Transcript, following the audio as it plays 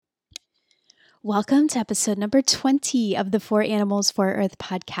Welcome to episode number 20 of the For Animals for Earth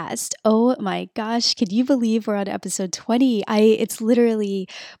podcast. Oh my gosh, can you believe we're on episode 20? It's literally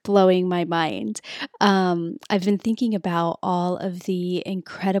blowing my mind. I've been thinking about all of the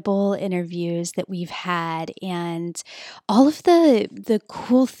incredible interviews that we've had and all of the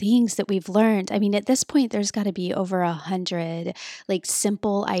cool things that we've learned. I mean, at this point, there's got to be over 100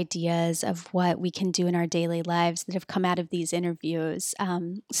 simple ideas of what we can do in our daily lives that have come out of these interviews.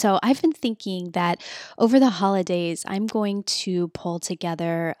 So I've been thinking that over the holidays, I'm going to pull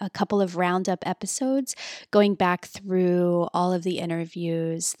together a couple of roundup episodes going back through all of the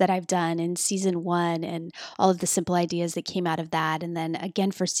interviews that I've done in season 1 and all of the simple ideas that came out of that. And then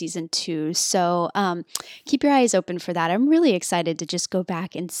again for season 2. So keep your eyes open for that. I'm really excited to just go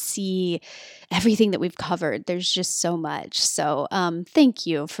back and see everything that we've covered. There's just so much. So thank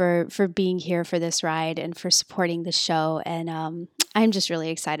you for being here for this ride and for supporting the show. And I'm just really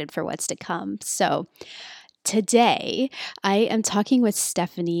excited for what's to come. So today, I am talking with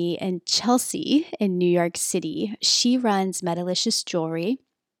Stephanie and Chelsea in New York City. She runs Metalicious Jewelry,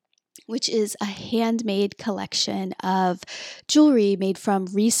 which is a handmade collection of jewelry made from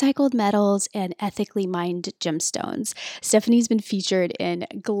recycled metals and ethically mined gemstones. Stephanie's been featured in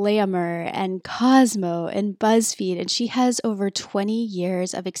Glamour and Cosmo and BuzzFeed, and she has over 20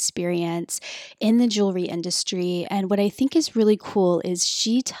 years of experience in the jewelry industry. And what I think is really cool is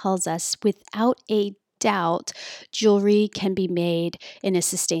she tells us without a doubt jewelry can be made in a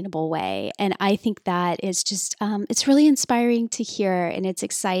sustainable way. And I think that is just, it's really inspiring to hear, and it's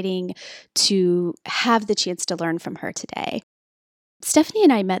exciting to have the chance to learn from her today. Stephanie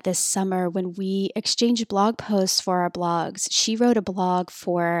and I met this summer when we exchanged blog posts for our blogs. She wrote a blog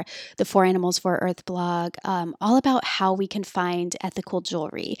for the For Animals for Earth blog, all about how we can find ethical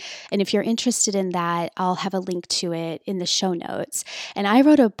jewelry. And if you're interested in that, I'll have a link to it in the show notes. And I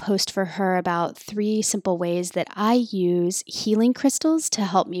wrote a post for her about 3 simple ways that I use healing crystals to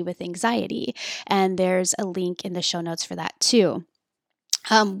help me with anxiety. And there's a link in the show notes for that too.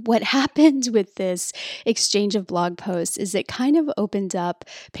 What happened with this exchange of blog posts is it kind of opened up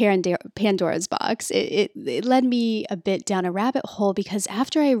Pandora's box. It led me a bit down a rabbit hole because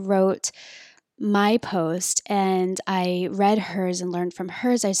after I wrote my post and I read hers and learned from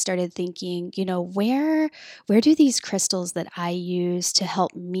hers, I started thinking, where do these crystals that I use to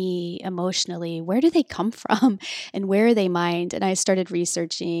help me emotionally, where do they come from and where are they mined? And I started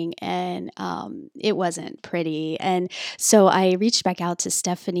researching and it wasn't pretty. And so I reached back out to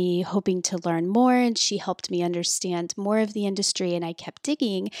Stephanie hoping to learn more, and she helped me understand more of the industry, and I kept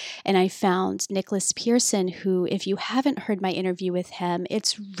digging and I found Nicholas Pearson, who, if you haven't heard my interview with him,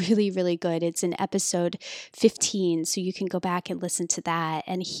 it's really, really good. It's in episode 15, so you can go back and listen to that.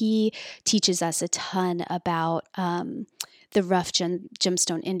 And he teaches us a ton about the rough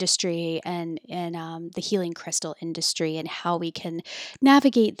gemstone industry and the healing crystal industry and how we can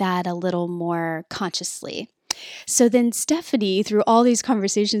navigate that a little more consciously. So then Stephanie, through all these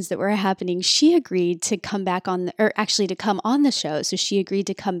conversations that were happening, she agreed to come back to come on the show. So she agreed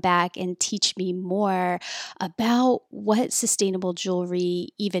to come back and teach me more about what sustainable jewelry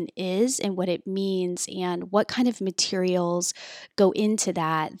even is and what it means and what kind of materials go into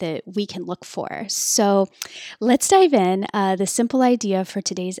that we can look for. So let's dive in. The simple idea for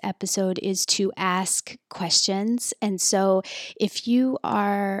today's episode is to ask questions. And so if you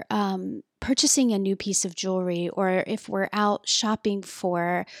are purchasing a new piece of jewelry, or if we're out shopping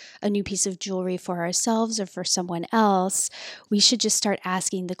for a new piece of jewelry for ourselves or for someone else, we should just start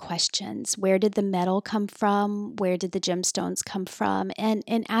asking the questions. Where did the metal come from? Where did the gemstones come from? And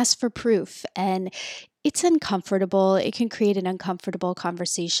ask for proof. And it's uncomfortable. It can create an uncomfortable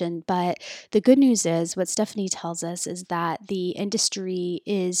conversation. But the good news is, what Stephanie tells us is that the industry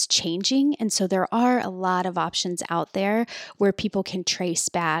is changing. And so there are a lot of options out there where people can trace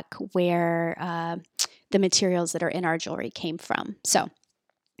back where the materials that are in our jewelry came from. So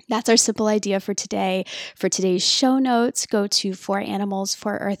that's our simple idea for today. For today's show notes, go to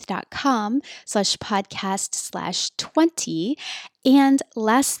foranimalsforearth.com/podcast/20. And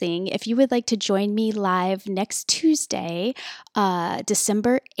last thing, if you would like to join me live next Tuesday,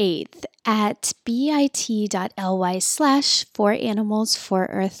 December 8th at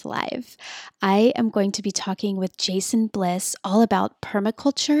bit.ly/foranimalsforearthlive, I am going to be talking with Jason Bliss all about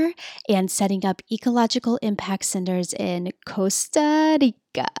permaculture and setting up ecological impact centers in Costa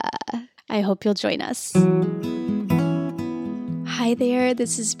Rica. I hope you'll join us. Hi there,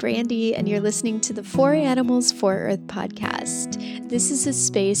 this is Brandy, and you're listening to the For Animals for Earth podcast. This is a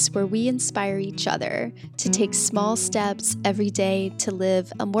space where we inspire each other to take small steps every day to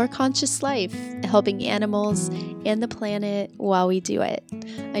live a more conscious life, helping animals and the planet while we do it.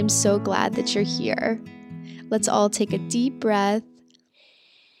 I'm so glad that you're here. Let's all take a deep breath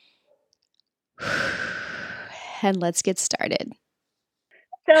and let's get started.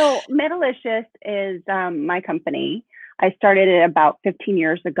 So Metalicious is my company. I started it about 15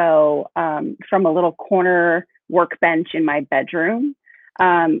 years ago from a little corner workbench in my bedroom.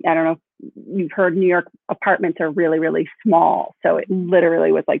 I don't know if you've heard New York apartments are really, really small. So it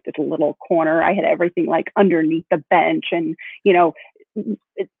literally was like this little corner. I had everything like underneath the bench and,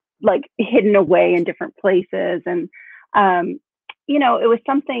 it's like hidden away in different places. And, it was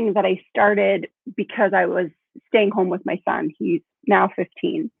something that I started because I was staying home with my son. He's now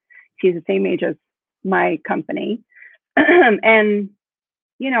 15. He's the same age as my company. And,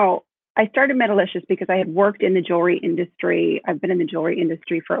 I started Metalicious because I had worked in the jewelry industry. I've been in the jewelry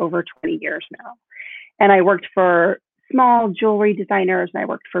industry for over 20 years now. And I worked for small jewelry designers and I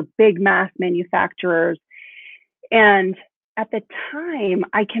worked for big mass manufacturers. And at the time,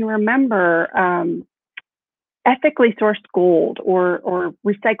 I can remember ethically sourced gold or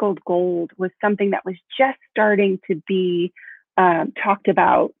recycled gold was something that was just starting to be talked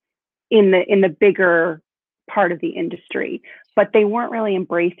about in the bigger part of the industry, but they weren't really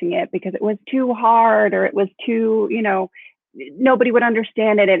embracing it because it was too hard or it was too, nobody would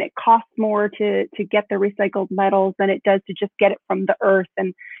understand it, and it costs more to get the recycled metals than it does to just get it from the earth.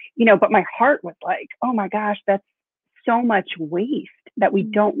 And but my heart was like, oh my gosh, that's so much waste that we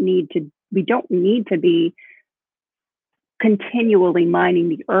don't need to be continually mining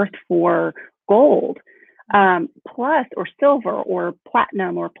the earth for gold, plus or silver or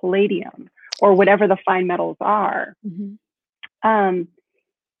platinum or palladium or whatever the fine metals are. Mm-hmm.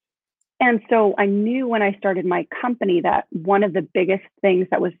 And so I knew when I started my company that one of the biggest things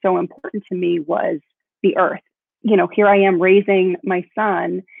that was so important to me was the earth. Here I am raising my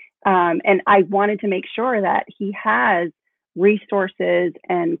son, and I wanted to make sure that he has resources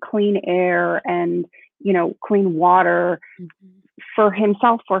and clean air and clean water for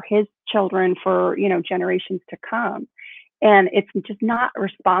himself, for his children, for generations to come. And it's just not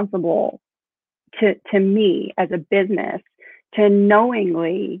responsible to me as a business to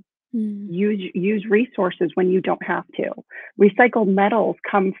knowingly use resources when you don't have to. Recycled metals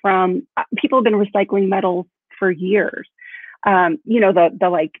come from people have been recycling metals for years. The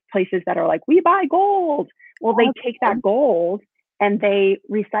like places that are like, we buy gold. Well, they take that gold and they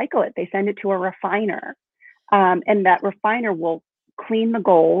recycle it. They send it to a refiner. And that refiner will clean the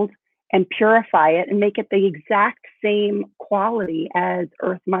gold and purify it and make it the exact same quality as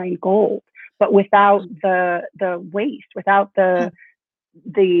earth mined gold, but without the waste, without the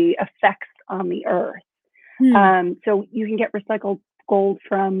effects on the earth. So you can get recycled gold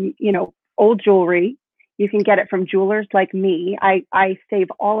from, old jewelry. You can get it from jewelers like me. I save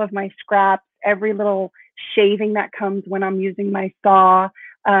all of my scraps, every little shaving that comes when I'm using my saw,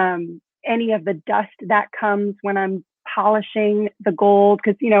 any of the dust that comes when I'm polishing the gold.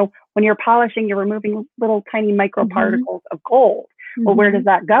 Because, when you're polishing, you're removing little tiny microparticles of gold. Well, where does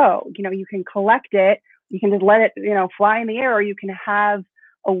that go? You can collect it. You can just let it, fly in the air, or you can have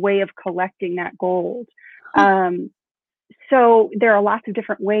a way of collecting that gold. So there are lots of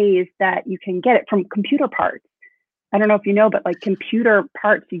different ways that you can get it from computer parts. I don't know if you know, but like computer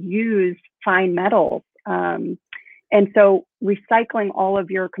parts use fine metals. And so recycling all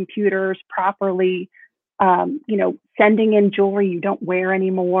of your computers properly, sending in jewelry you don't wear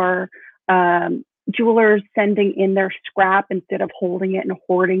anymore, jewelers sending in their scrap instead of holding it and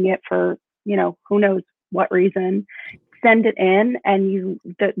hoarding it for, who knows what reason. Send it in and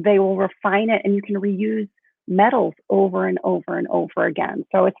they will refine it, and you can reuse metals over and over and over again.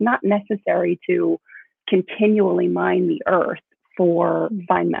 So it's not necessary to continually mine the earth for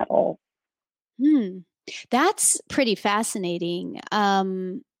fine metal. That's pretty fascinating.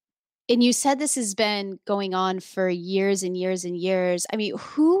 And you said this has been going on for years and years and years. I mean,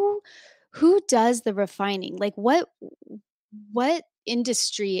 who does the refining? Like what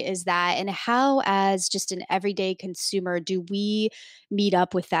industry is that, and how, as just an everyday consumer, do we meet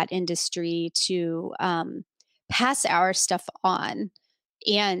up with that industry to pass our stuff on?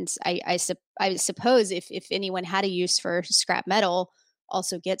 And I suppose if anyone had a use for scrap metal,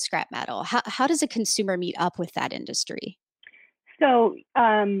 also get scrap metal. How does a consumer meet up with that industry? So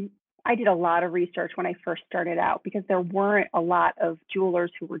I did a lot of research when I first started out because there weren't a lot of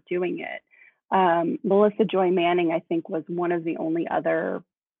jewelers who were doing it. Melissa Joy Manning, I think, was one of the only other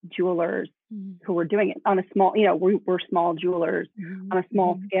jewelers Mhm. who were doing it on a small, we're small jewelers Mhm. on a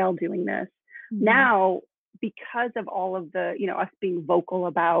small Mhm. scale doing this. Mhm. Now, because of all of the, us being vocal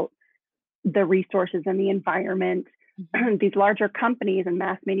about the resources and the environment, Mhm. these larger companies and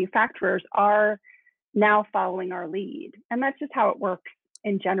mass manufacturers are now following our lead. And that's just how it works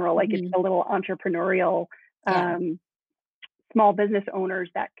in general. Like it's Mhm. the little entrepreneurial Yeah. small business owners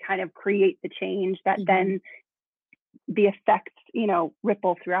that kind of create the change that Mhm. then the effects,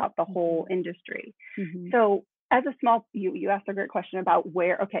 ripple throughout the whole Mhm. industry. Mhm. So as a small, you asked a great question about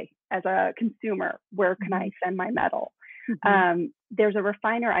where, okay, as a consumer, where can I Mhm. send my metal? Mhm. There's a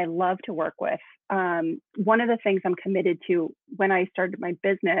refiner I love to work with. One of the things I'm committed to when I started my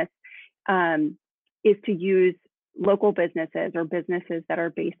business um, is to use local businesses or businesses that are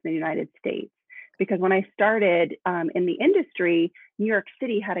based in the United States. Because when I started in the industry, New York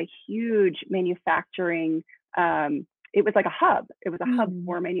City had a huge manufacturing, it was like a hub. It was a hub Mhm.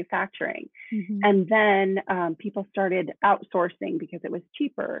 for manufacturing. Mhm. And then people started outsourcing because it was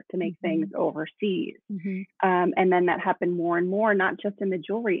cheaper to make things Mhm. overseas. Mhm. And then that happened more and more, not just in the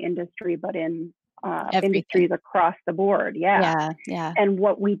jewelry industry, but in Everything. industries across the board. Yeah. Yeah. Yeah. And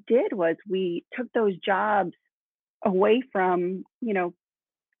what we did was we took those jobs away from,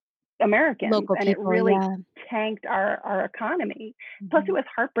 Americans, Local and it people. really Yeah. tanked our economy. Plus, it Mhm. was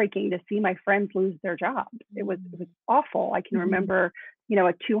heartbreaking to see my friends lose their jobs. It was Mhm. awful. I can Mhm. remember,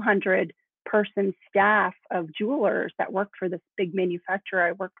 a 200 person staff of jewelers that worked for this big manufacturer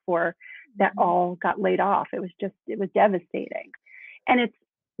I worked for that Mhm. all got laid off. It was devastating. And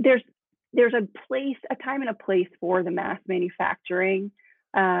there's there's a time and a place for the mass manufacturing.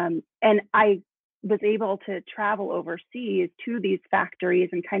 And I was able to travel overseas to these factories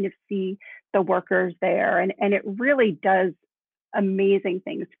and kind of see the workers there. And it really does amazing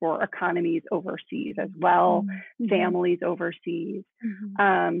things for economies overseas as well, Mhm. Mhm. families overseas. Mhm.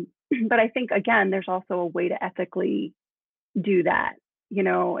 Um, but I think, again, there's also a way to ethically do that,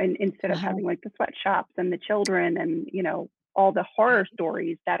 and instead of Uh-huh. having like the sweatshops and the children and, all the horror Right.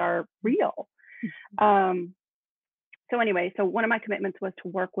 stories that are Mhm. real. Um, so anyway, so one of my commitments was to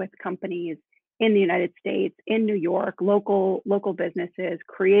work with companies in the United States, in New York, local businesses,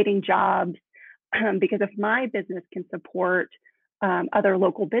 creating jobs. Because if my business can support other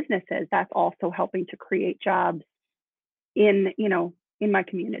local businesses, that's also helping to create jobs in my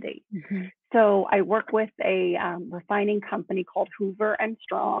community. Mhm. So I work with a refining company called Hoover and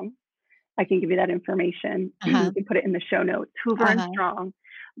Strong. I can give you that information. Uh-huh. We can put it in the show notes. Hoover and Uh-huh. Strong.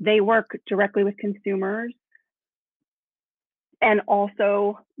 They work directly with consumers and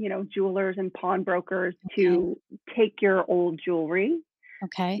also, jewelers and pawnbrokers Okay. to take your old jewelry,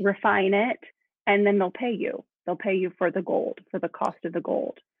 Okay. refine it, and then they'll pay you. They'll pay you for the gold, for the cost of the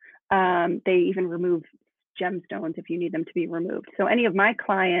gold. They even remove gemstones if you need them to be removed. So any of my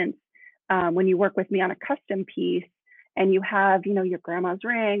clients, when you work with me on a custom piece and you have, your grandma's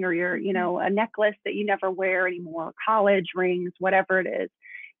ring or your, Mhm. a necklace that you never wear anymore, college rings, whatever it is,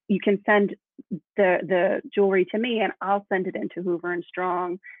 you can send the jewelry to me and I'll send it into Hoover and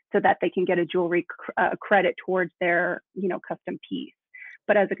Strong so that they can get a jewelry credit towards their, custom piece.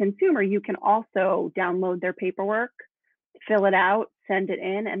 But as a consumer, you can also download their paperwork, fill it out, send it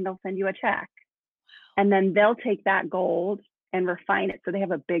in, and they'll send you a check. And then they'll take that gold and refine it. So they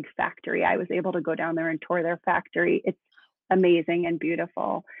have a big factory. I was able to go down there and tour their factory. It's amazing and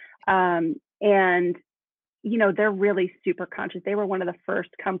beautiful. And they're really super conscious. They were one of the first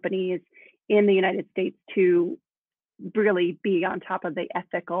companies in the United States to really be on top of the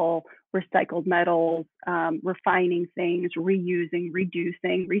ethical recycled metals, refining things, reusing,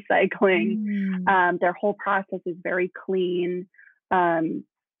 reducing, recycling. Mm. Their whole process is very clean.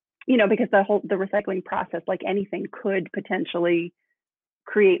 Because the recycling process, like anything, could potentially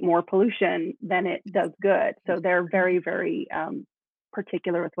create more pollution than it does good. So they're very, very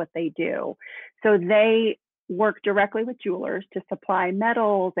particular with what they do. So they work directly with jewelers to supply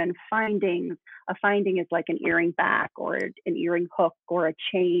metals and findings. A finding is like an earring back or an earring hook or a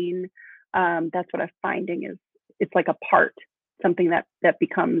chain. That's what a finding is. It's like a part, something that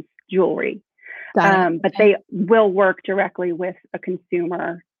becomes jewelry. Got it. But Okay. they will work directly with a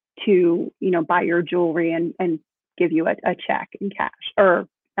consumer to, buy your jewelry and give you a check in cash, or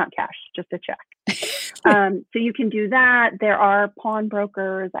not cash, just a check. So you can do that. There are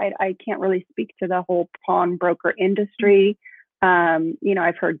pawnbrokers. I can't really speak to the whole pawnbroker industry.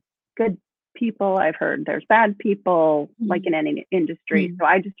 I've heard good people. I've heard there's bad people, like in Mhm. any industry. Mhm. So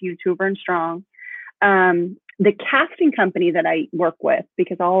I just use Hoover and Strong. The casting company that I work with,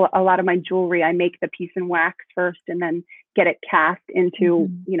 because a lot of my jewelry, I make the piece in wax first and then get it cast into,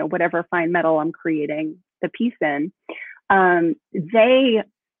 Mhm. whatever fine metal I'm creating the piece in. They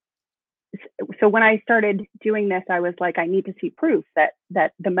so when I started doing this, I was like, I need to see proof that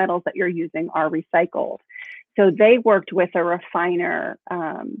the metals that you're using are recycled. So they worked with a refiner,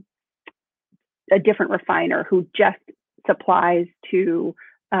 a different refiner who just supplies to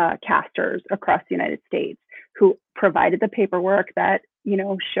casters across the United States, who provided the paperwork that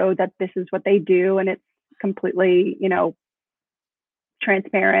showed that this is what they do, and it's completely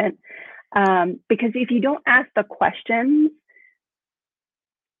transparent. Because if you don't ask the questions,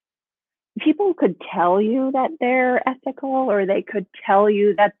 people could tell you that they're ethical, or they could tell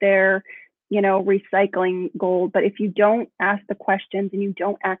you that they're recycling gold, but if you don't ask the questions and you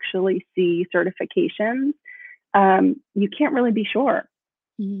don't actually see certifications, you can't really be sure.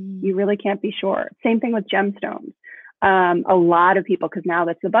 You really can't be sure. Same thing with gemstones. A lot of people, because now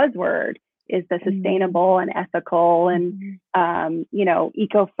that's the buzzword, is the sustainable and ethical and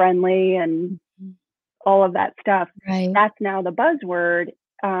eco-friendly and all of that stuff. Right. That's now the buzzword.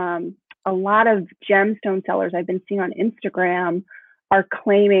 A lot of gemstone sellers I've been seeing on Instagram are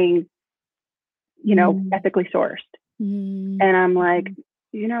claiming, ethically sourced. And I'm like,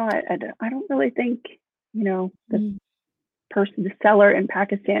 I don't really think, the person, the seller in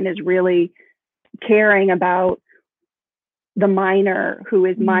Pakistan is really caring about the miner who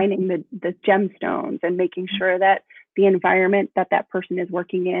is mining the gemstones and making sure that the environment that that person is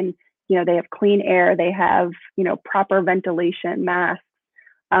working in, they have clean air, they have, proper ventilation, masks,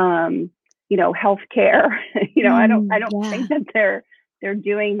 healthcare. I don't think that they're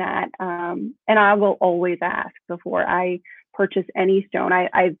doing that. And I will always ask before I purchase any stone.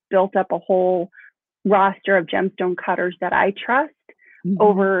 I've built up a whole roster of gemstone cutters that I trust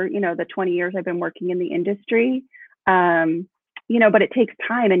over, the 20 years I've been working in the industry. But it takes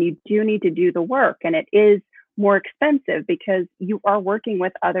time, and you do need to do the work, and it is more expensive because you are working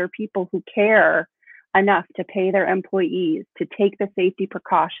with other people who care enough to pay their employees, to take the safety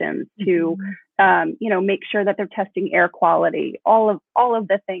precautions, to make sure that they're testing air quality, all of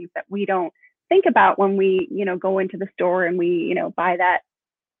the things that we don't think about when we go into the store and we buy that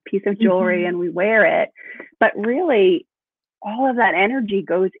piece of jewelry and we wear it. But really, all of that energy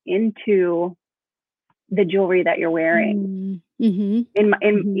goes into the jewelry that you're wearing. And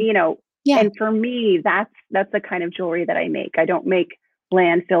for me, that's the kind of jewelry that I make. I don't make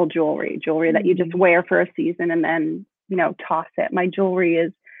landfill jewelry that you just wear for a season and then toss it. My jewelry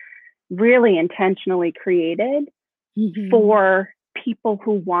is really intentionally created for people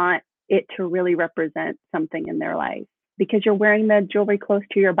who want it to really represent something in their life, because you're wearing the jewelry close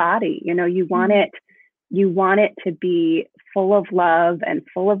to your body. You want it to be full of love and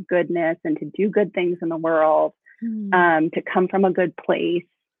full of goodness, and to do good things in the world, to come from a good place.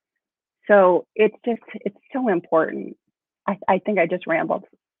 So it's so important. I think I just rambled.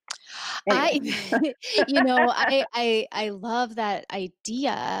 Anyway. I love that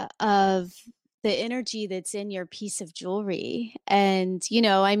idea of the energy that's in your piece of jewelry. And,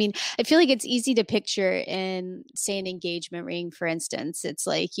 I feel like it's easy to picture in, say, an engagement ring, for instance. It's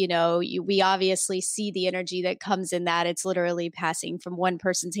like, we obviously see the energy that comes in that. It's literally passing from one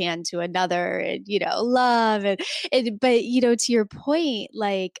person's hand to another, and, love. But, to your point,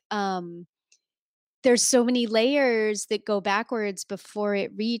 like, there's so many layers that go backwards before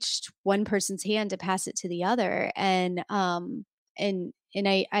it reached one person's hand to pass it to the other. And I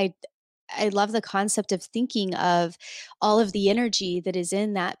love the concept of thinking of all of the energy that is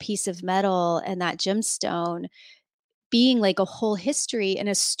in that piece of metal and that gemstone being like a whole history and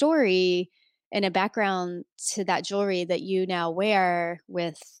a story and a background to that jewelry that you now wear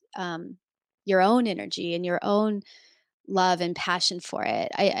with your own energy and your own love and passion for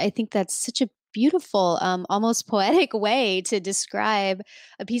it. I think that's such a beautiful, almost poetic way to describe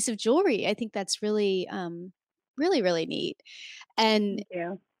a piece of jewelry. I think that's really, really, really neat. And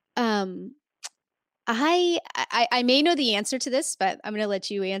um, I may know the answer to this, but I'm going to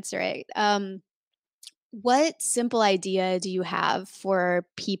let you answer it. What simple idea do you have for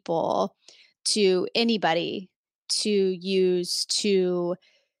people, to anybody, to use to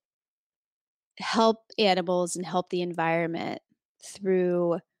help animals and help the environment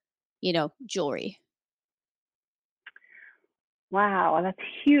through, jewelry? Wow, that's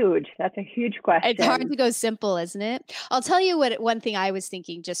huge. That's a huge question. It's hard to go simple, isn't it? I'll tell you one thing I was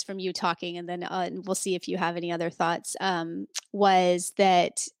thinking just from you talking, and then we'll see if you have any other thoughts, was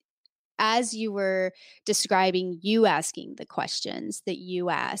that as you were describing, you asking the questions that you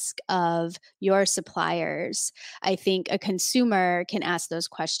ask of your suppliers, I think a consumer can ask those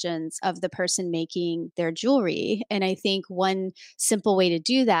questions of the person making their jewelry. And I think one simple way to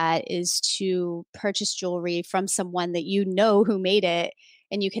do that is to purchase jewelry from someone that who made it,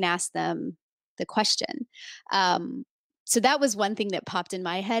 and you can ask them the question. So that was one thing that popped in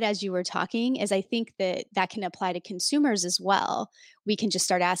my head as you were talking, is I think that that can apply to consumers as well. We can just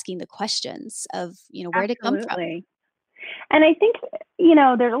start asking the questions of, where did it come from? Absolutely. And I think,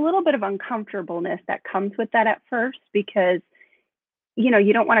 there's a little bit of uncomfortableness that comes with that at first because, you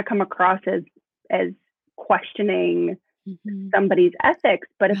don't want to come across as questioning Mhm. somebody's ethics,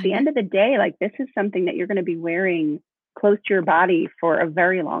 but at the Right. end of the day, like this is something that you're going to be wearing close to your body for a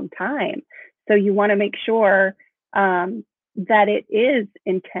very long time. So you want to make sure that it is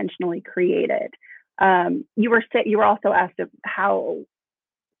intentionally created. You were also asked of how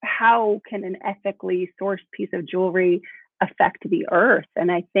can an ethically sourced piece of jewelry affect the earth,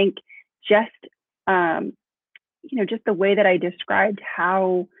 and I think just um, just the way that I described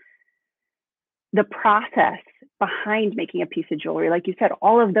how the process behind making a piece of jewelry, like you said,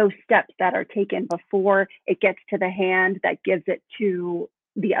 all of those steps that are taken before it gets to the hand that gives it to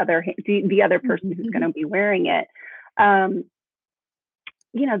the other person who's going Mhm. to be wearing it. um,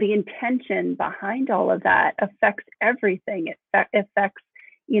 the intention behind all of that affects everything. It affects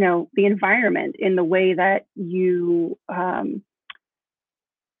the environment in the way that the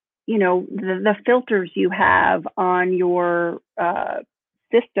filters you have on your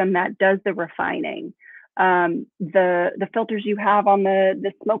system that does the refining, the filters you have on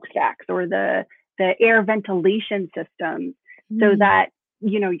the smokestacks or the air ventilation systems, so Mm. that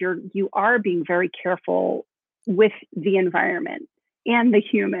you are being very careful with the environment and the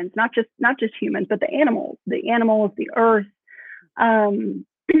humans, not just humans, but the animals, the earth.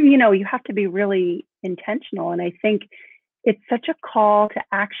 You have to be really intentional, and I think it's such a call to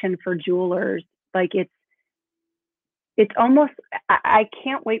action for jewelers. Like it's almost, I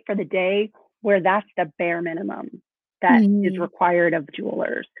can't wait for the day where that's the bare minimum that is Mhm. required of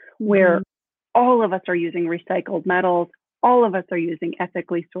jewelers, Mhm. where all of us are using recycled metals, all of us are using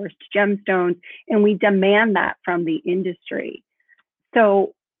ethically sourced gemstones, and we demand that from the industry.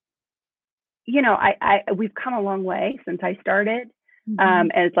 So, we've come a long way since I started. Mhm.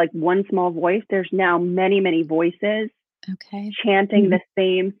 As like one small voice, there's now many, many voices Okay. chanting Mhm. the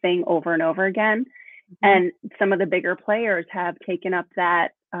same thing over and over again. Mhm. And some of the bigger players have taken up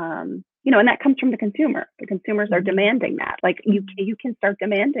that, and that comes from the consumer. The consumers are Mhm. demanding that. Like Mhm. you can start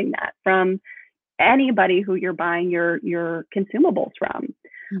demanding that from anybody who you're buying your consumables from.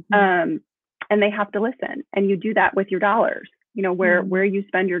 Mhm. um, and they have to listen. And you do that with your dollars. Where Mhm. you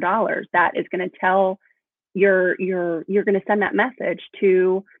spend your dollars, that is going to tell you're going to send that message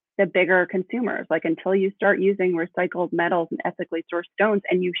to the bigger consumers. Like until you start using recycled metals and ethically sourced stones,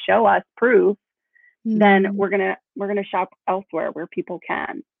 and you show us proof, then Mm. we're gonna shop elsewhere where people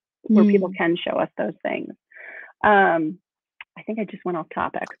Mm. can show us those things. Um, I think I just went off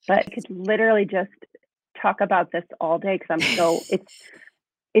topic, but I could literally just talk about this all day because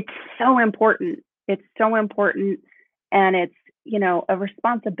it's so important. It's so important, and it's a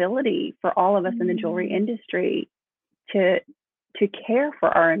responsibility for all of us in the jewelry Mm. industry to care for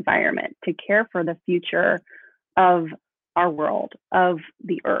our environment, to care for the future of our world, of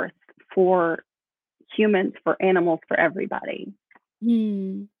the earth, for humans, for animals, for everybody.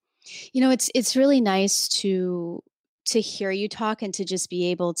 Mm. It's really nice to hear you talk and to just be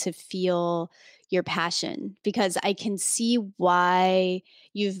able to feel your passion, because I can see why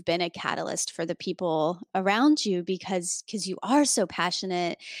you've been a catalyst for the people around you, because you are so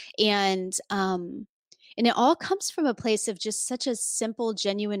passionate, and it all comes from a place of just such a simple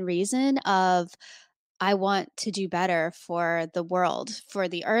genuine reason of, I want to do better for the world, for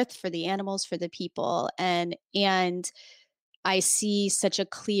the earth, for the animals, for the people, and I see such a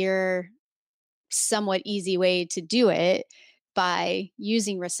clear, somewhat easy way to do it by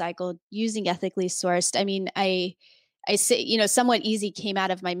using recycled, using ethically sourced. I mean, I say, somewhat easy came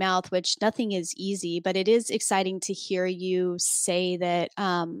out of my mouth, which nothing is easy, but it is exciting to hear you say that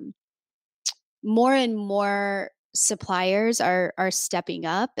more and more suppliers are stepping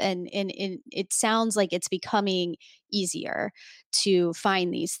up, and it sounds like it's becoming easier to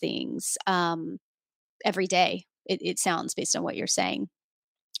find these things every day. It sounds, based on what you're saying,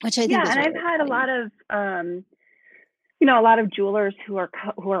 which I think Yeah, is and I've really had a exciting. lot of a lot of jewelers who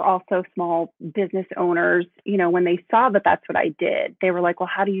are also small business owners. When they saw that that's what I did, they were like, "Well,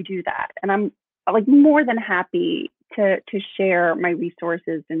 how do you do that?" And I'm like more than happy to share my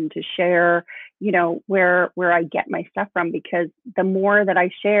resources and to share, where I get my stuff from, because the more that I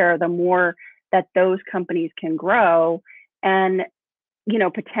share, the more that those companies can grow and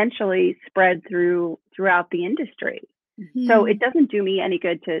potentially spread throughout the industry. So it Mhm. doesn't do me any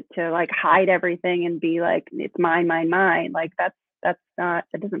good to like hide everything and be like it's mine, mine, mine. Like that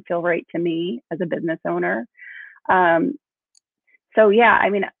doesn't feel right to me as a business owner. Um, So yeah, I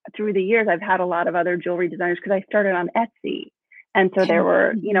mean, through the years, I've had a lot of other jewelry designers because I started on Etsy. And so there Okay.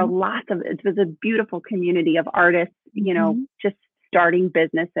 were, Mm-hmm. lots of, it was a beautiful community of artists, Mm-hmm. just starting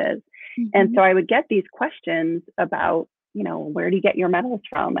businesses. And Mm-hmm. so I would get these questions about, where do you get your metals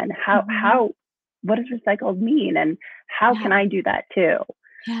from, and Mm-hmm. what does recycled mean, and how Yeah. can I do that too?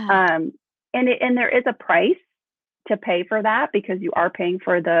 Yeah. Um, and there is a price to pay for that because you are paying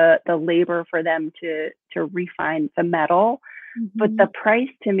for the labor for them to refine the metal. But Mm-hmm. the price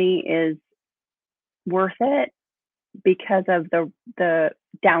to me is worth it because of the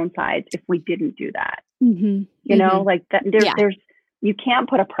downsides if we didn't do that. Mm-hmm. Mm-hmm. Like that Yeah. there's you can't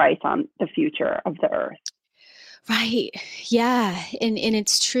put a price on the future of the earth. Right. Yeah. And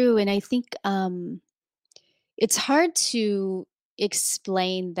it's true. And I think it's hard to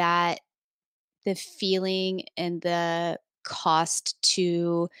explain that the feeling and the cost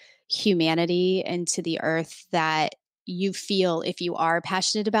to humanity and to the earth that you feel if you are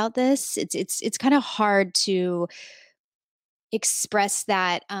passionate about this. It's kind of hard to express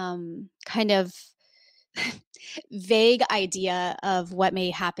that kind of vague idea of what may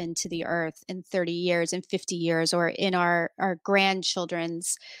happen to the earth in 30 years and 50 years or in our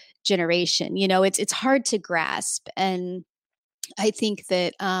grandchildren's generation. It's hard to grasp. And I think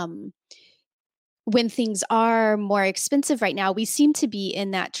that when things are more expensive right now, we seem to be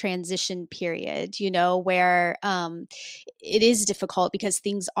in that transition period, where it is difficult because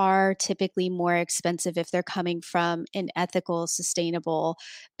things are typically more expensive if they're coming from an ethical, sustainable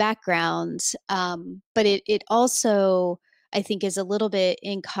background. But it also, I think, is a little bit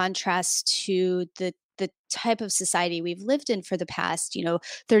in contrast to the type of society we've lived in for the past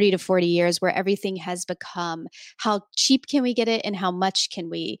 30 to 40 years, where everything has become how cheap can we get it and how much can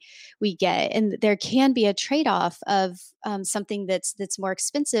we get. And there can be a trade-off of something that's more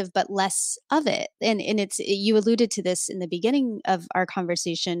expensive but less of it. And you alluded to this in the beginning of our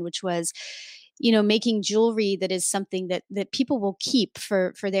conversation, which was making jewelry that is something that people will keep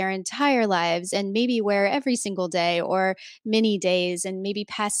for their entire lives and maybe wear every single day or many days, and maybe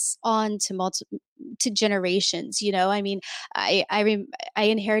pass on to generations. I mean, I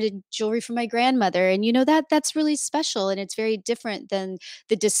inherited jewelry from my grandmother, and that's really special, and it's very different than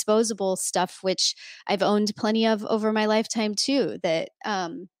the disposable stuff, which I've owned plenty of over my lifetime too,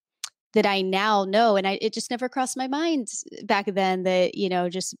 that I now know. And it just never crossed my mind back then that,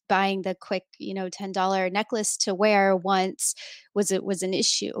 just buying the quick, $10 necklace to wear once was an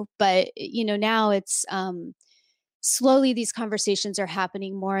issue. But, now it's, slowly these conversations are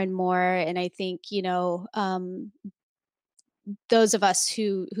happening more and more. And I think, those of us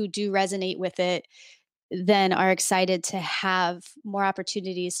who do resonate with it then are excited to have more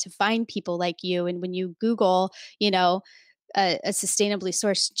opportunities to find people like you. And when you Google, a sustainably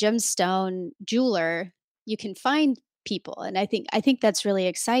sourced gemstone jeweler, you can find people. And I think that's really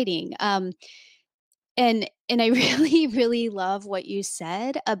exciting. And I really, really love what you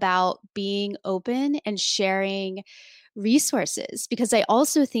said about being open and sharing resources, because I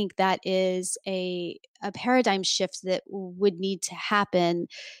also think that is a paradigm shift that would need to happen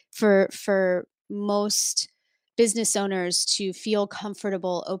for most business owners to feel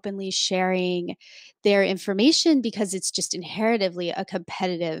comfortable openly sharing their information, because it's just inherently a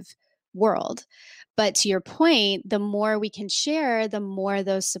competitive world. But to your point, the more we can share, the more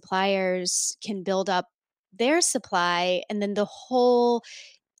those suppliers can build up their supply, and then the whole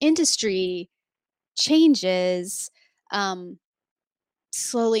industry changes um,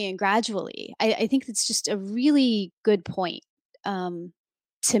 slowly and gradually. I think it's just a really good point um,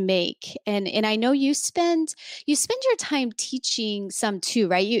 to make. And I know you spend your time teaching some too,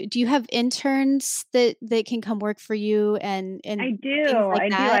 right? Do you have interns that can come work for you and I things do. like I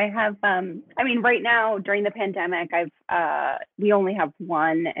do. that? I have I mean right now during the pandemic I've we only have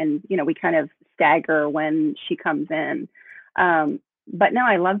one, and we kind of stagger when she comes in. Um but no,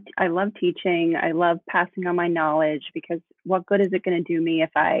 I love teaching. I love passing on my knowledge because what good is it going to do me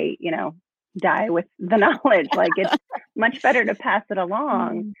if I, die with the knowledge? Like it's much better to pass it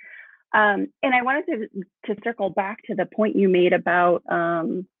along. Mm, And I wanted to circle back to the point you made about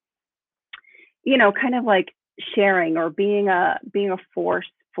kind of like sharing or being a force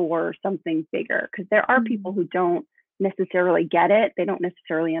for something bigger, because there are people mm, who don't necessarily get it. They don't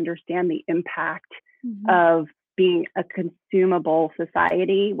necessarily understand the impact mhm, of being a consumable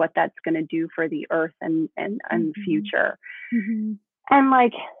society, what that's going to do for the earth and mhm, future. mhm, And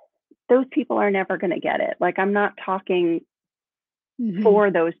like those people are never going to get it. Like I'm not talking mhm, for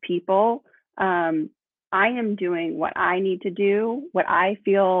those people. Um, I am doing what I need to do, what I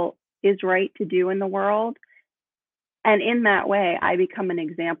feel is right to do in the world, and in that way I become an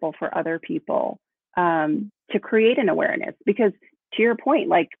example for other people, to create an awareness, because to your point,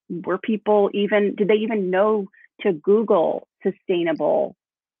 like, were people even, did they even know to Google sustainable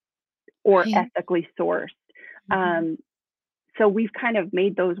or Right. ethically sourced? Mhm. Um, so we've kind of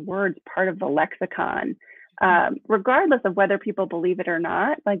made those words part of the lexicon, regardless of whether people believe it or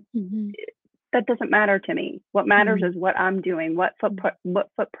not. Like, Mhm. that doesn't matter to me. What matters Mhm. is what I'm doing, Mhm. what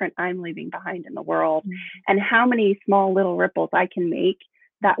footprint I'm leaving behind in the world, Mhm. and how many small little ripples I can make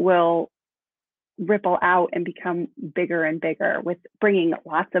that will ripple out and become bigger and bigger, with bringing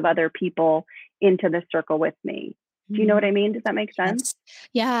lots of other people into the circle with me. Do you know what I Mhm. mean? Does that make sense? Yes.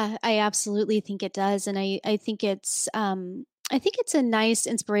 Yeah, I absolutely think it does. And I think it's a nice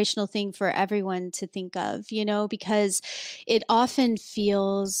inspirational thing for everyone to think of, because it often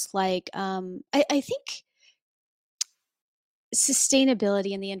feels like I think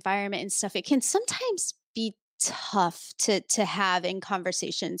sustainability in the environment and stuff, it can sometimes be tough to have in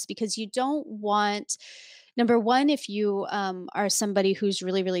conversations because you don't want number one, if you are somebody who's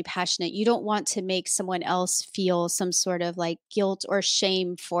really really passionate, you don't want to make someone else feel some sort of like guilt or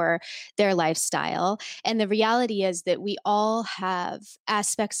shame for their lifestyle. And the reality is that we all have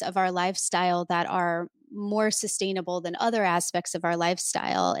aspects of our lifestyle that are more sustainable than other aspects of our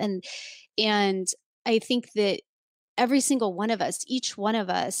lifestyle. And I think that every single one of us, each one of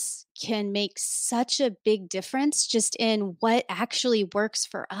us can make such a big difference just in what actually works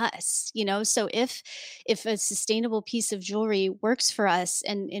for us, So if a sustainable piece of jewelry works for us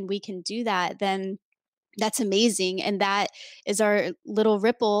and we can do that, then that's amazing. And that is our little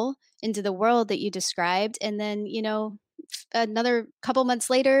ripple into the world that you described. And then, another couple months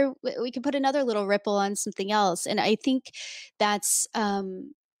later, we can put another little ripple on something else. And I think that's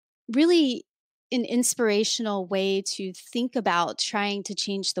really an inspirational way to think about trying to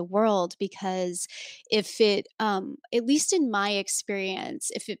change the world, because if it at least in my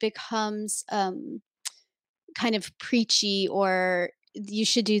experience, if it becomes kind of preachy, or you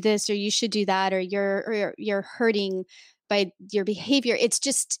should do this or you should do that, or you're hurting by your behavior, it's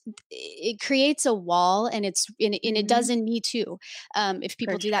just it creates a wall. And it Mm-hmm. does in me too. If For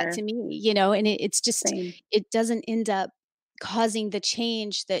people do that sure. to me, and it's just, Same. it doesn't end up causing the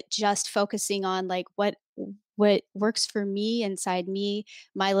change that just focusing on like what works for me inside me,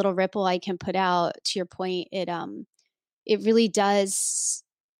 my little ripple I can put out. To your point, it really does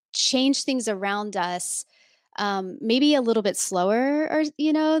change things around us, maybe a little bit slower, or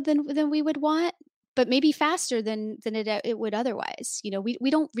than we would want, but maybe faster than it would otherwise.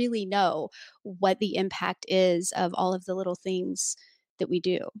 We don't really know what the impact is of all of the little things that we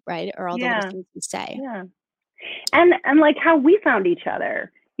do, right? Or all the little Yeah. things we say. Yeah. And like how we found each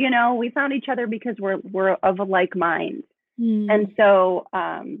other. We found each other because we're of a like mind. And Mm, so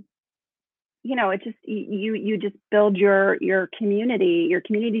it just, you just build your community. Your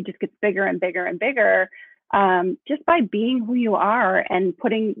community just gets bigger and bigger and bigger, just by being who you are and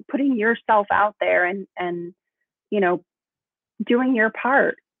putting yourself out there, and you know doing your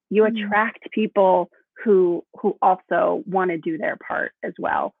part. You mm, attract people who also want to do their part as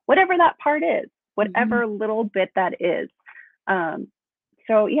well, whatever that part is, mhm, whatever little bit that is. um,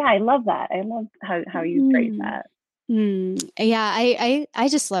 so yeah, I love that. I love how you phrase mm. that. Yeah, I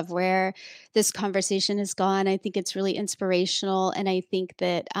just love where this conversation has gone. I think it's really inspirational, and I think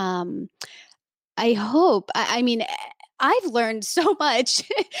that I hope. I mean, I've learned so much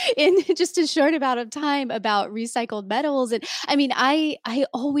in just a short amount of time about recycled metals, and I mean, I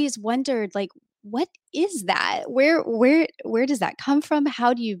always wondered, like, what is that? Where does that come from?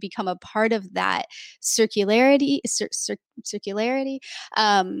 How do you become a part of that circularity?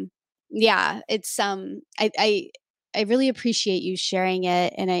 Um, yeah, it's I really appreciate you sharing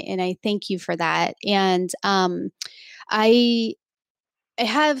it, and I thank you for that. And I I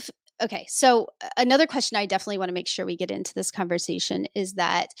have okay, so another question I definitely want to make sure we get into this conversation is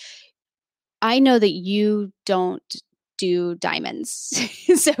that I know that you don't do diamonds.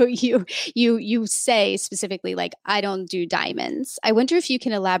 So you say specifically like I don't do diamonds. I wonder if you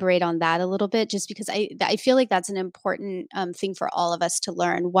can elaborate on that a little bit, just because I feel like that's an important thing for all of us to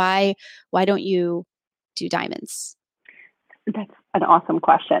learn. Why don't you do diamonds? That's an awesome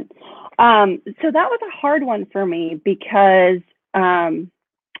question. So that was a hard one for me because, um,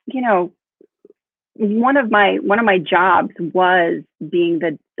 you know, one of my jobs was being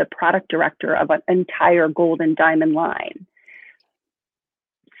the product director of an entire gold and diamond line.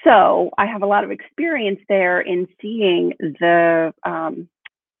 So I have a lot of experience there in seeing again,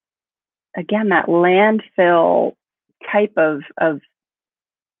 that landfill type of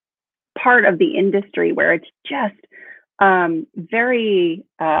part of the industry where it's just, very,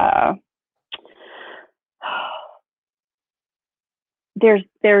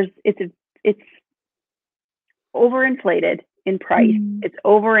 it's overinflated. in price. Mm. It's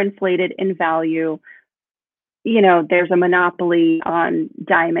overinflated in value. There's a monopoly on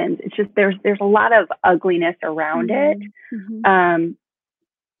diamonds. It's just there's a lot of ugliness around it. Mm. Mhm. Um,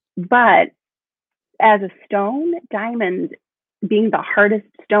 but as a stone, diamond being the hardest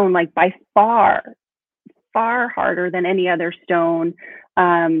stone, like by far, far harder than any other stone,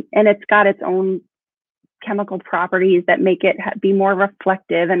 and it's got its own chemical properties that make it be more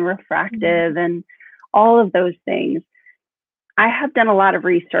reflective and Mm. refractive and all of those things. I have done a lot of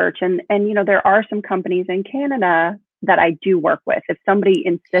research, and there are some companies in Canada that I do work with if somebody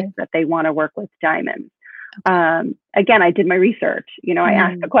insists Okay. that they want to work with diamonds. Okay. Again, I did my research. I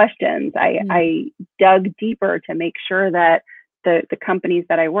asked the Mm. questions. I, Mm. I dug deeper to make sure that the companies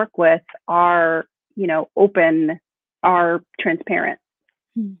that I work with are open, are transparent.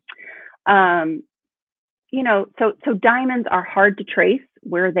 Mm. Um, so diamonds are hard to trace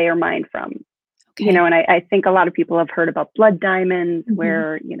where they are mined from. Okay. And I think a lot of people have heard about blood diamonds, Mhm.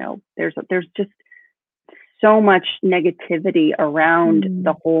 where there's just so much negativity around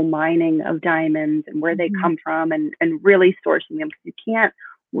the Mm. whole mining of diamonds and where they Mhm. come from, and really sourcing them, because you can't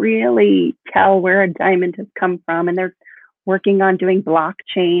really tell where a diamond has come from. And they're working on doing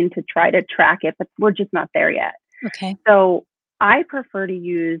blockchain to try to track it, but we're just not there yet. Okay. So I prefer to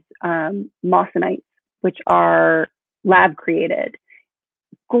use moissanites, which are lab created,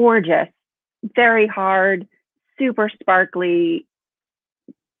 gorgeous, very hard, super sparkly,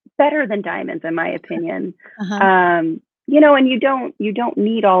 better than diamonds in my opinion. Uh-huh. And you don't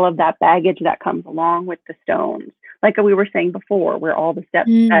need all of that baggage that comes along with the stones. Like we were saying before, where all the steps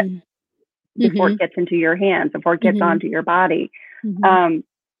that Mm. before it Mhm. gets into your hands, before it gets Mhm. onto your body. Mhm. Um,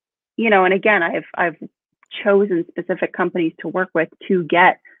 and again, I've chosen specific companies to work with to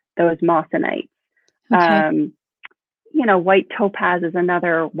get those moissanites. Okay. Um, white topaz is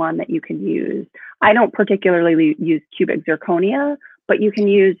another one that you can use. I don't particularly use cubic zirconia, but you can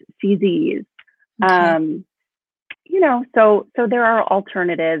use CZs. Okay. Um, so there are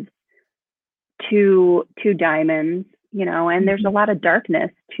alternatives to diamonds, and there's a Mhm. lot of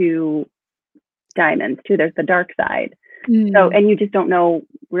darkness to diamonds too. There's the dark side. So, Mm. and you just don't know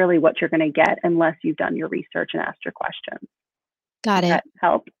really what you're going to get unless you've done your research and asked your questions. Got Does it. that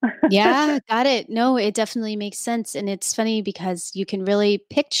help? Yeah, got it. No, it definitely makes sense, and it's funny because you can really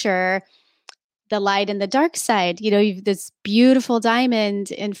picture the light and the dark side. You've this beautiful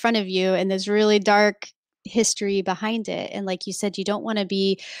diamond in front of you and this really dark history behind it. And like you said, you don't want to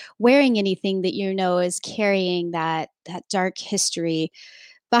be wearing anything that is carrying that dark history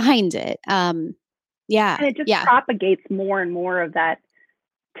behind it. Yeah. And it just Yeah. propagates more and more of that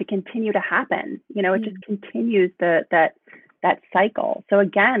to continue to happen. It just Mm. continues that cycle. So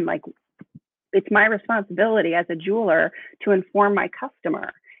again, like, it's my responsibility as a jeweler to inform my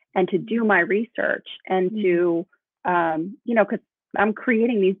customer and to do my research and Mm. to, because I'm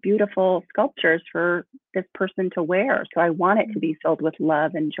creating these beautiful sculptures for this person to wear. So I want it to Mm. be filled with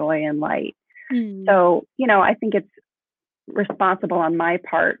love and joy and light. Mm. So, I think it's responsible on my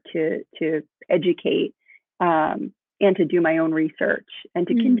part to educate, and to do my own research and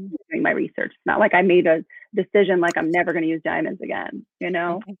to continue Mm. doing my research. It's not like I made a decision like I'm never going to use diamonds again,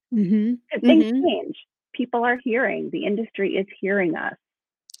 Okay. Mhm. things Mhm. change. People are hearing, the industry is hearing us.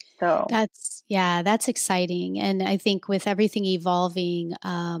 So, That's exciting. And I think with everything evolving,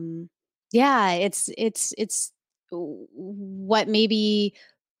 yeah, it's what maybe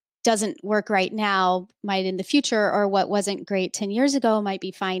doesn't work right now might in the future, or what wasn't great 10 years ago might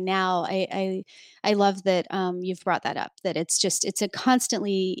be fine now. I love that you've brought that up, that it's a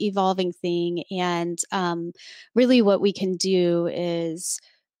constantly evolving thing. And really what we can do is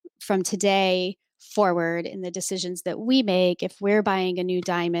from today forward in the decisions that we make, if we're buying a new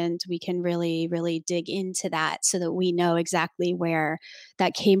diamond, we can really, really dig into that so that we know exactly where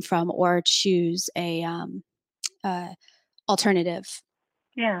that came from, or choose a alternative.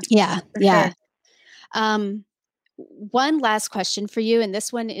 yeah, Yeah, for yeah. sure. Um, one last question for you, and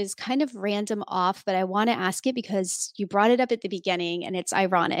this one is kind of random off, but I want to ask it because you brought it up at the beginning and it's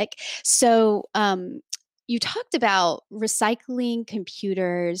ironic. So, you talked about recycling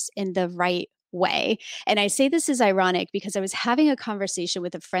computers in the right way. And I say this is ironic because I was having a conversation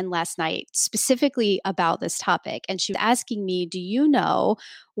with a friend last night specifically about this topic. And she was asking me, do you know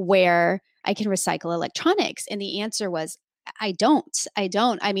where I can recycle electronics? And the answer was, I don't. I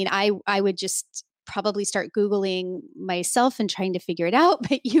don't. I mean, I would just probably start Googling myself and trying to figure it out,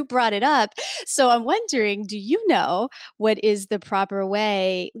 but you brought it up. So I'm wondering, do you know what is the proper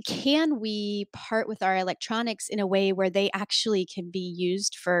way? Can we part with our electronics in a way where they actually can be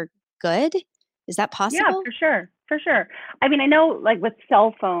used for good? Is that Yeah, possible? for sure. For sure. I mean, I know like with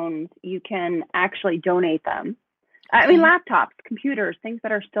cell phones, you can actually donate them. I mean, laptops, computers, things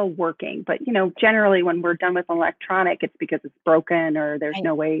that are still working. But, generally when we're done with an electronic, it's because it's broken or there's Right.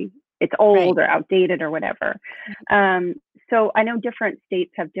 no way it's Right. old or outdated or whatever. So I know different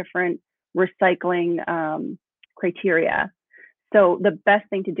states have different recycling criteria. So the best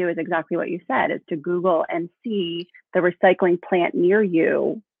thing to do is exactly what you said, is to Google and see the recycling plant near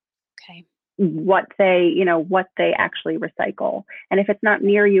you, Okay. what they actually recycle. And if it's not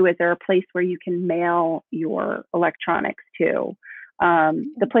near you, is there a place where you can mail your electronics to?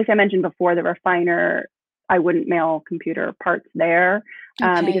 The place I mentioned before, the refiner, I wouldn't mail computer parts there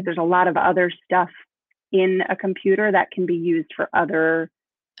because Okay. there's a lot of other stuff in a computer that can be used for other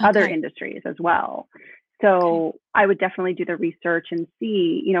Okay. industries as well. Okay. So I would definitely do the research and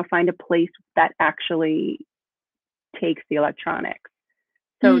see, find a place that actually takes the electronics.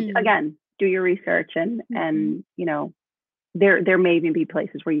 So Mm. again, do your research and Mhm. there may even be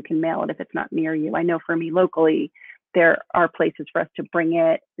places where you can mail it if it's not near you. I know for me locally, there are places for us to bring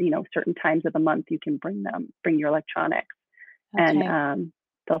it. Certain times of the month you can bring your electronics, and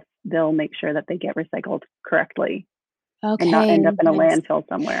Okay. they'll make sure that they get recycled correctly and not Okay. end up in a Nice. landfill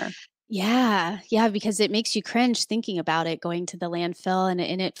somewhere. Yeah, yeah, because it makes you cringe thinking about it going to the landfill, and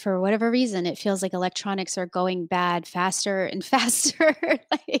it for whatever reason, it feels like electronics are going bad faster and faster.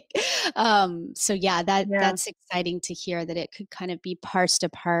 Like, so yeah, Yeah. that's exciting to hear that it could kind of be parsed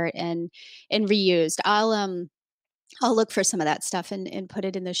apart and reused. I'll look for some of that stuff and put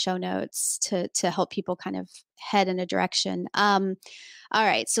it in the show notes to help people kind of head in a direction. All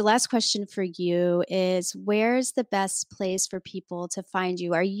right. So last question for you is, where's the best place for people to find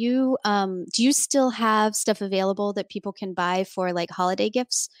you? Do you still have stuff available that people can buy for like holiday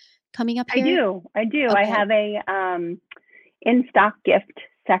gifts coming up I here? do. I do. I Okay. have a in stock gift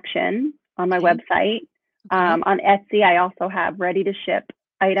section on my Okay. website. Okay. On Etsy, I also have ready to ship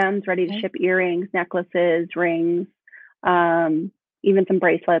items, ready to Okay. ship earrings, necklaces, rings, um, even some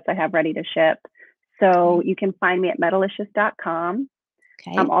bracelets I have ready to ship. So Okay. you can find me at metalicious.com.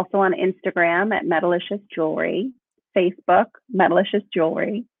 Okay. I'm also on Instagram at Metalicious Jewelry, Facebook, Metalicious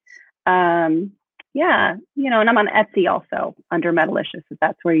Jewelry. Um, yeah, and I'm on Etsy also under Metalicious if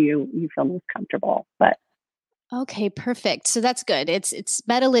that's where you feel most comfortable. But Okay, perfect. So that's good. It's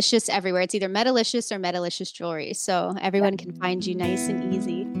Metalicious everywhere. It's either Metalicious or Metalicious Jewelry. So yeah. everyone can find you nice and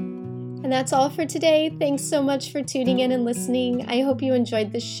easy. And that's all for today. Thanks so much for tuning in and listening. I hope you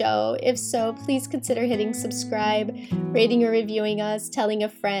enjoyed the show. If so, please consider hitting subscribe, rating or reviewing us, telling a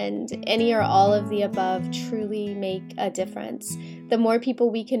friend. Any or all of the above truly make a difference. The more people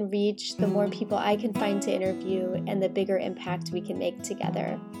we can reach, the more people I can find to interview, and the bigger impact we can make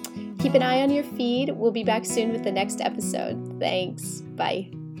together. Keep an eye on your feed. We'll be back soon with the next episode. Thanks.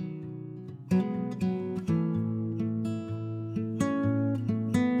 Bye.